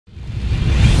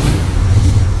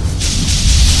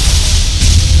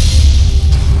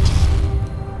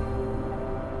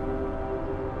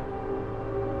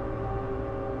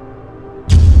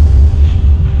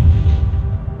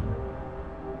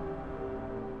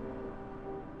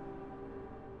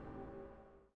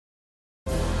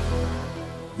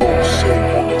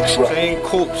Saying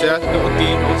Culps, yeah, little D,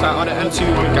 it's like on the M2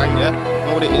 gang, yeah.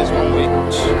 Know what it is, one way.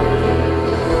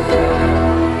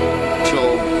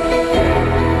 Joe.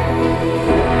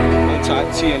 Hold tight,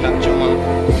 T and that Joe, man.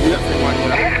 Everyone,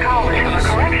 yeah.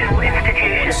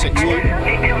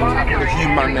 The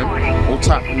human them, all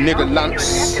type nigga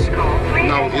Lance.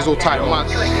 Now it's all type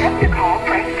Lance.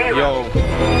 Yo.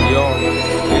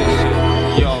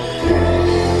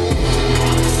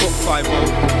 Fuck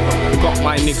 5-0. Got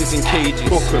my niggas in cages.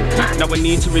 Now I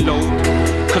need to reload,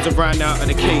 cause I ran out of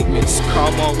the cake mix.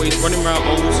 Carl always running round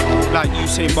O's like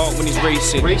Usain Bolt when he's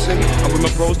racing. And with my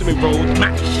bros doing road,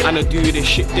 and I do this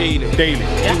shit daily.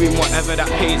 Doing whatever that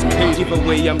pays me. Give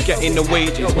away, I'm getting the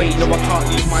wages. No, I can't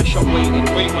leave my shop waiting.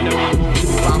 When the main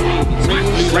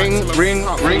road, ring,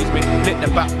 me. Lit the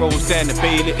back roads, then the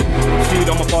bail it. Food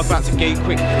on my bar, about to gate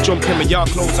quick. Jump in my yard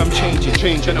clothes, I'm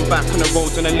changing. And I'm back on the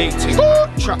roads and a late tick.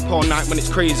 Trap all night when it's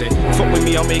crazy. Fuck with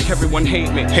me, I'll make everyone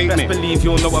hate me. Best believe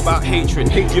you'll know about hatred.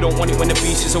 You don't want it when the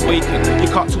beast is awakened. You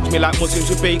can't talk to me like Muslims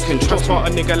with bacon. Trust part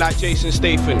a nigga like Jason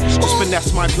Statham. Just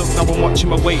finesse my plug, now I'm watching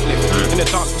my weightlift. In the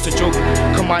dance was a joke,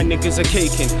 cause my niggas are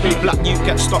caking. Black youth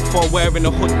get stopped for wearing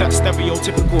a hood, that's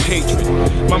stereotypical hatred.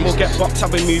 Man will get boxed,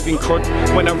 I've been moving crud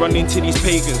when I run into these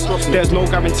pagans. There's no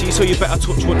guarantee, so you better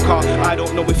touch wood, car. I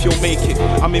don't know if you'll make it.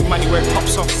 I'm in money where it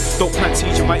pops off. Don't plant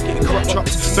seeds, you might get your crop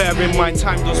chopped. Bear in mind,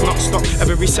 time does not stop.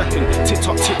 Every second, tick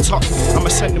tock, I'ma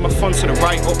send my funds to the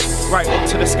right up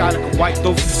to the sky like a white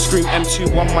dove. Scream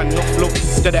M2, one man, no flow.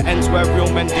 They're the ends where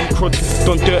real men do crud.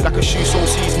 Done dirt like a shoe, so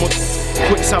sees mud.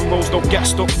 Quicksand rolls don't get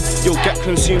stuck. You'll get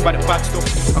consumed by the bad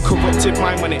stuff. A corrupted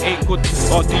mind when it ain't good.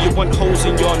 Or do you want holes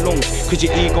in your lungs? Cause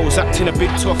your ego's acting a bit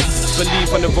tough.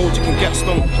 Believe on the road you can get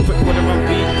stung. Quick with a run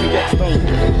beat, you can get stung.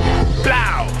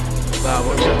 Blow!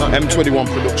 M21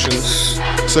 Productions.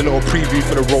 It's a little preview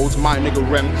for the roads. My nigga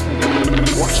Rem.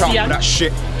 Watch out for that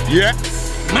shit. Yeah?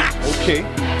 Okay.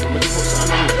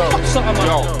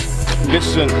 Yo,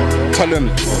 listen, tell them.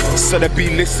 Said I be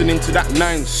listening to that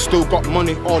 9. Still got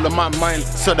money all on my mind.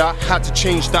 Said I had to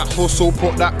change that hustle,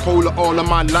 put that cola all on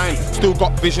my line. Still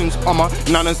got visions on my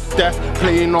nana's death,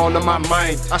 playing all on my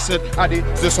mind. I said I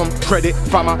deserve some credit,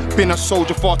 fam. I been a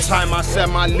soldier for a time. I said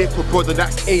my little brother,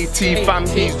 that's AT, fam.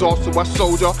 He's also a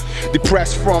soldier.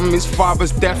 Depressed from his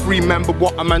father's death. Remember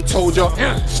what a man told you.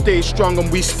 Stay strong and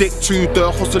we stick to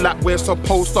the hustle that we're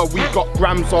supposed to. We got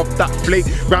grams of that flake,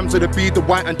 grams of the B, the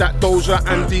white and that doja,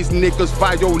 and these niggas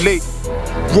violate.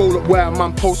 Roll up where a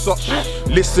man posts up,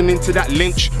 listening to that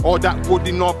lynch or that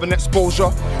woody northern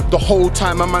exposure. The whole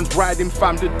time a man's riding,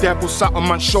 fam, the devil sat on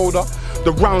my shoulder.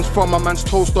 The rounds from a man's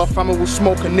toaster, fam, I will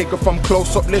smoke a nigga from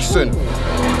close up. Listen,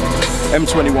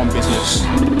 M21 business,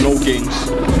 no games.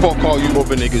 Fuck all you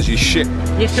other niggas, you shit.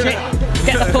 You shit.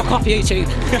 Get the fuck off YouTube.